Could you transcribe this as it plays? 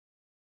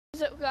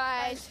What's up,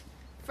 guys?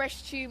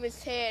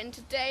 FreshTuberz here, and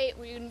today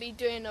we're going to be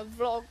doing a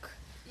vlog.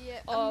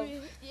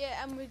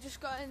 And we just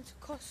got into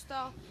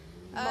Costa.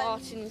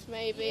 Martin's,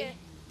 maybe. Yeah,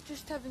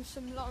 just having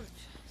some lunch.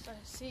 So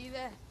see you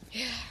there.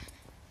 Yeah.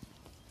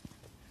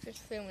 Just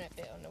filming a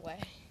bit on the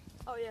way.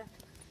 Oh yeah.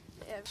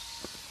 Yeah.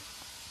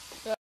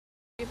 So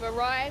we've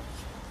arrived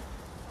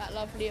at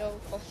lovely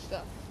old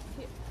Costa.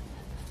 Yeah.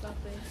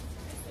 Lovely.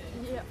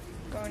 Yeah.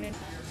 Going in.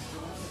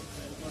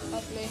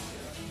 Lovely.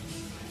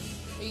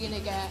 What are you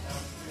gonna get?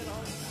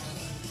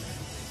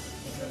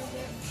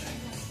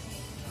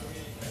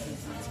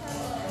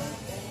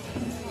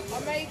 I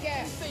may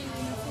get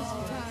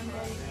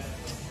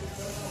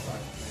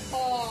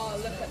oh,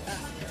 look at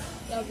that.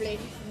 Lovely.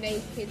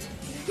 Naked.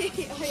 I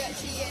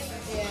actually am.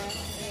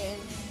 Yeah.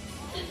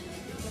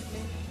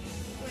 Lovely.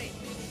 Wait.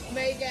 I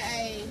may get a.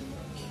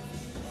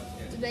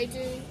 Do they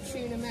do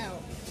tuna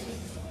melt?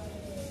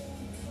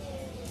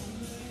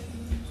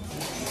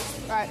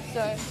 Right,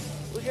 so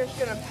we're just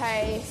gonna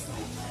pay.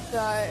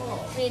 So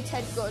me and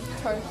Ted got a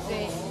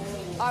toasty.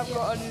 I've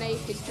got a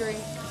naked drink,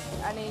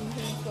 and then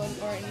he's got an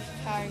orange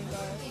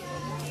tango.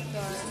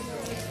 So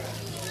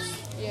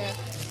yeah.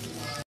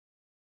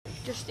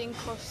 Just in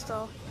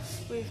Costa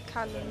with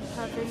Callum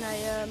having a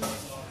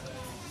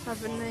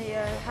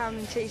ham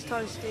and cheese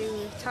toasty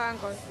with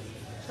tango.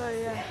 So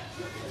yeah,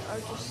 I'll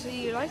just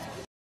see you later.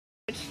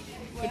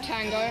 With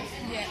tango?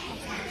 Yeah.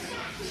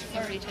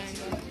 Very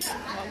tango.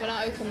 I'm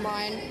gonna open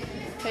mine.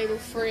 Table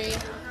 3.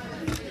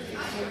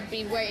 We'll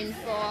be waiting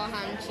for our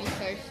ham and cheese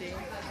toasty.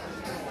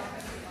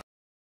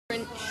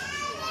 French.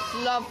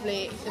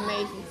 Lovely. It's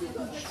amazing.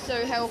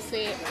 So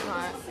healthy.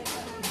 Right.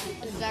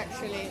 It's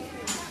actually.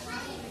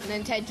 And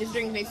then Ted just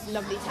drinks this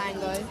lovely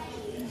tango.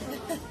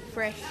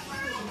 Fresh.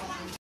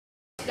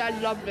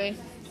 That's lovely.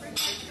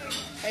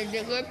 Is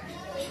it good?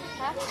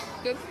 Huh?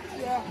 Good?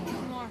 Yeah,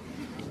 more.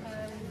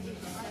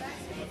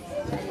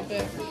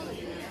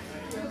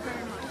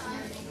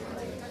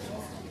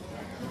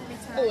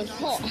 Oh, it's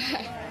hot.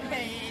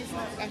 Okay, it's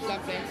hot. That's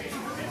lovely.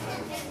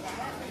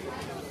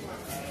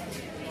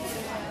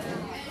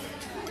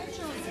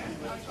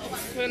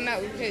 Put them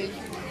out with cheese.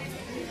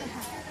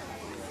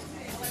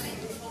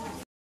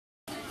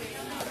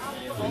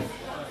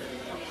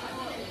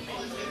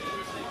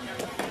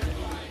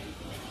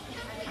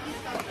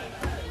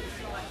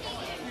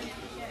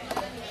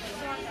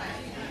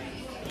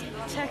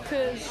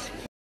 Checkers.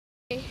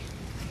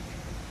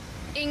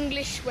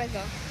 English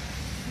weather.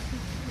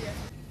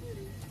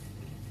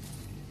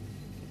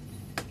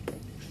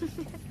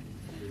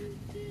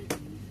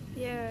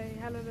 Yeah,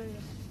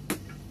 hallelujah.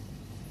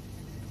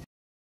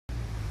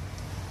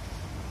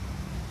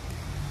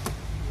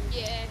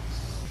 Yes.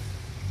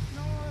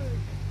 No.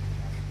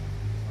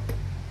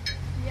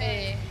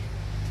 Yeah.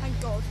 Thank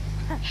God.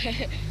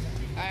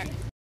 Alright.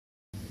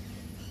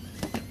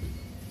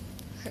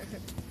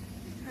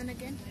 And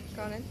again.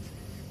 Go on in.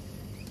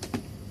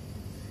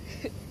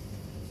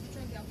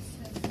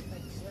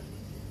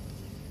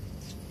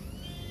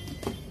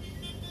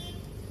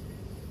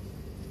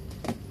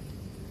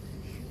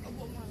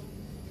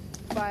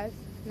 Five,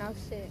 now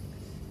 6,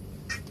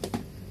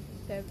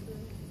 7,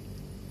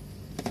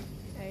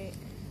 8,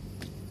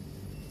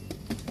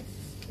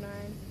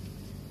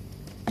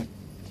 9,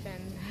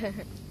 10.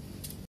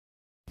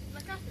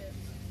 Like at it?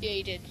 Yeah,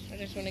 you did. I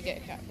just want to get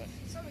a cat, but.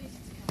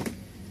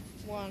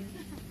 1,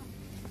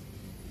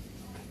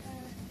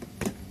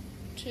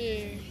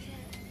 2.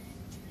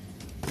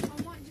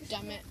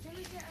 Damn it.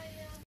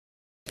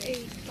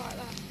 Eat like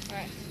that.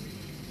 Alright.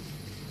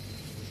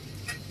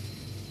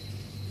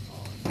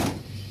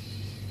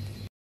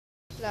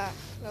 That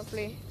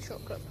lovely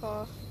chocolate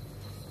bar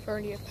for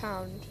only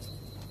 £1,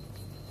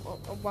 or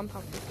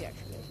 £1.50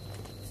 actually.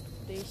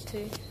 These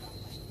two,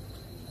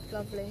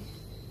 lovely,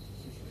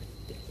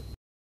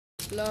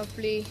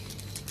 lovely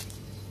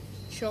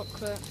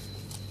chocolate.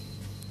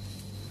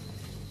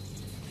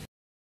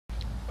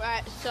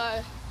 Right,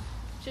 so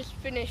just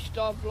finished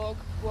our vlog.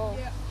 Well,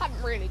 yeah.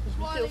 Haven't really because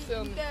we're still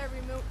filming.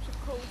 Dairy milks, of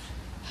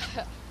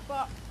course.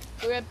 But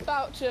I'm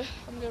about to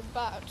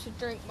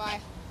drink my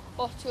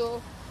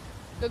bottle.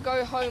 We'll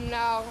go home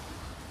now,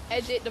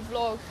 edit the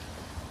vlog,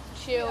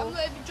 chill. Yeah, I'm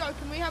not even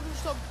joking, we haven't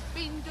stopped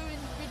doing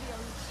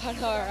videos. I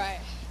know, right?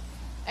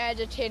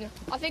 Editing.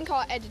 I think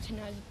our editing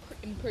has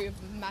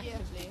improved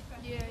massively.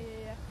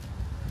 Yeah.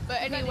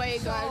 But anyway,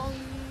 guys.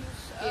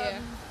 We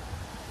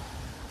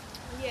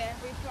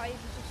played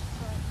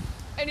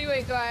just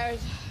Anyway, guys,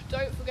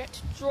 don't forget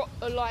to drop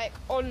a like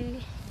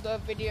on the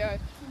video.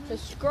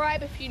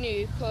 Subscribe if you're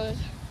new, because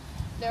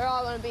there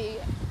are going to be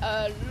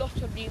a lot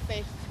of new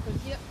faces.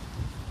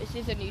 This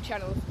is a new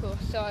channel, of course.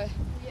 So,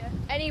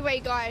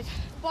 anyway, guys.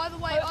 By the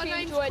way, our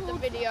name's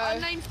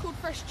called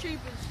FreshTuberz.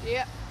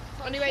 Yep.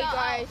 Anyway,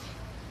 guys,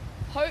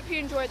 hope you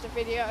enjoyed the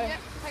video. Yep.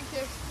 Thank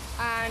you.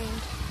 And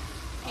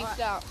peace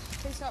out.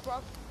 Peace out,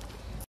 bro.